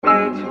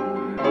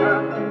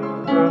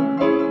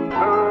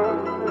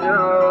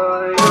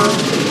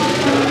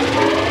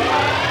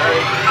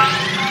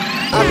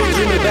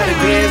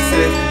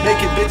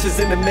bitches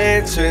in the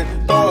mansion,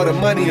 throw all the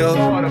money up.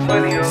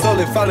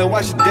 Slowly falling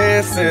while she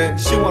dancing.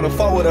 She wanna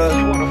fall with her,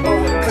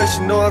 cause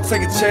she know I'm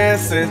taking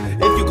chances.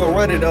 If you gon'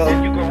 run it up,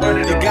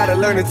 you gotta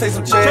learn to take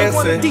some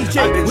chances.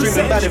 I've been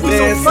dreaming about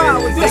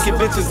advancing, making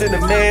bitches in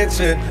the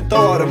mansion, throw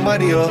all the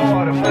money up.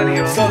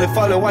 Slowly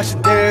falling while she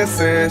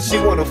dancing.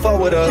 She wanna fall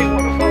with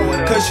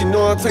her, cause she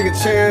know I'm taking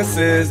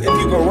chances. If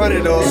you gon' run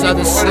it up,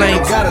 Southern slang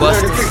you gotta learn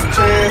to take some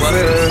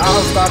chances. I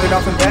was started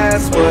off in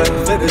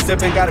Basswood, fit the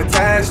zip and got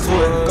attached to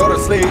it. Go to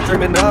sleep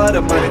dreaming of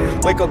the money,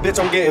 wake up bitch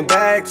I'm getting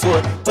back to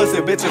it.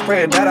 Pussy bitches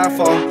praying that I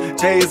fall,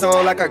 J's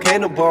on like I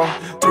came to ball.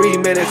 3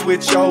 minutes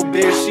with your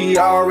bitch, she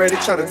already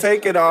tryna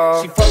take it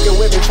all. She fucking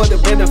with me for the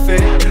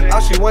benefit,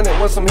 all she wanted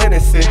was some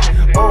Hennessy.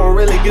 I don't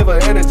really give her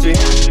energy,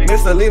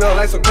 Miss Alino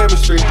like some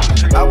chemistry.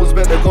 I was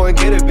better go and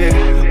get it big.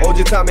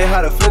 OG taught me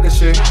how to flip the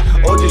shit,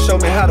 OG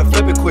showed me how to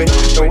flip it quick.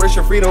 Don't risk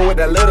your freedom with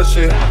that little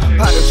shit.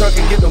 Pop the trunk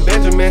and get them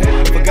Benjamin,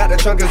 forgot the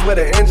trunk is where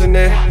the engine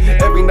in.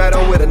 Every night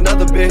I'm with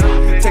another bitch,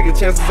 taking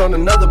chances on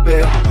another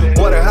bed.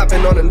 Water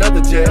hopping on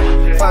another jet,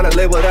 find a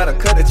label that'll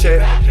cut a check.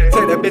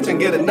 Take that bitch and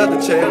get another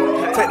check,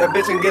 take that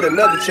bitch and get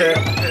another check.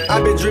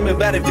 I've been dreaming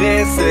about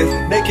advances,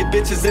 naked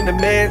bitches in the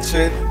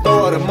mansion,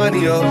 throw all the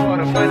money up.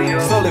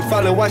 Slowly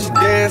falling while she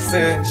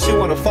dancing. She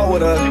wanna fall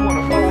with her,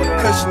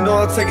 cause she know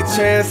I'm taking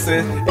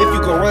chances. If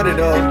you gon' run it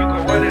up,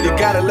 you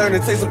gotta learn to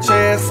take some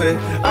chances.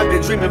 I've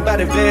been dreaming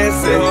about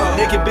advancing,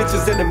 naked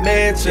bitches in the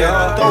mansion,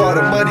 throw all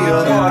the money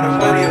up.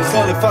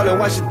 Slowly falling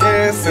while she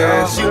dancing.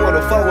 She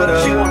wanna fall with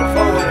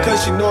her,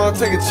 cause she know I'm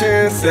taking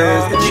chances.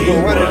 If you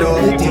gon' run it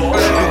up, you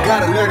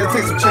gotta learn to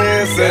take some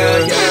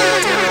chances.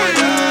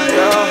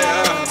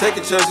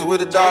 Taking chances with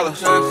the dollar,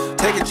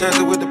 taking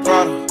chances with the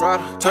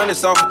product. Turn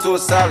this off into a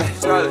salad.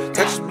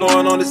 Catch us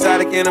blowing on the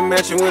side in a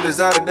mansion with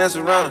exotic dance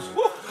around us.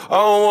 I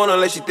don't wanna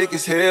let you thick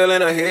as hell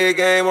and her head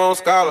game on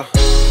scholar.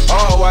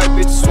 All white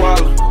bitches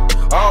swallow,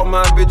 all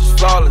my bitches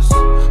flawless.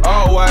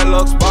 All white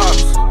looks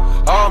spotless,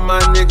 all my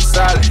niggas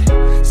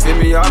solid.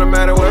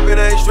 Semi-automatic weapon,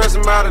 ain't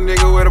stressing about a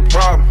nigga with a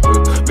problem.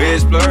 Big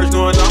Splurge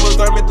doing numbers,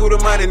 thumbing through the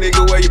money,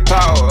 nigga, where your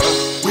power?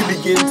 We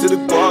be getting to the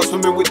bar,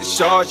 swimming with the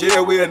sharks,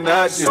 yeah, we are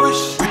not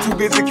just. We too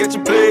busy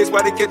catching plays,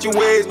 while they catching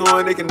waves,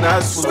 knowing they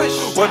cannot swim.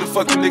 What the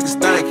fuck you niggas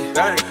thinking?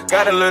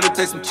 Gotta learn to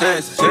take some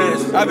chances.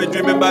 I've been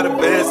dreaming about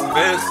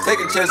advances,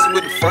 taking chances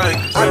with the Frank.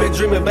 I've been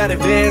dreaming about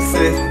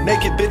advances,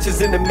 naked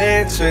bitches in the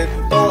mansion,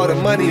 throw all the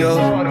money up.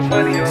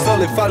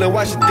 Slowly falling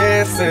while she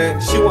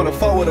dancing. She wanna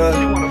fall with her,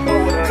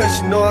 cause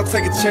she know I'm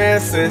taking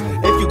chances.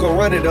 If you gon'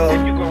 run it up,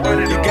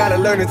 you gotta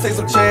learn to take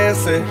some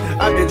chances.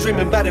 I've been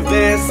dreaming about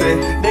advancing,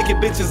 naked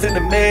bitches in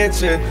the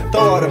mansion,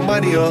 throw all the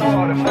money up.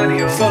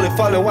 Slowly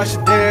falling while she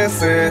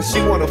dancing.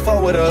 She wanna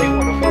fall with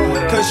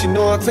her, cause she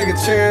know I'm taking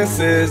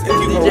chances. If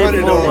you gon' run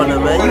it up,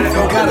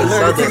 you gotta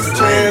learn to take some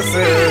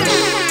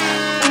chances.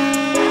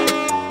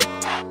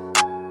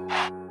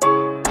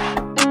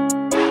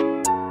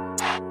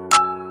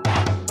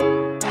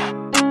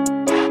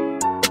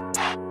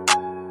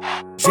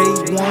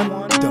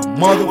 J1, the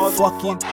motherfucking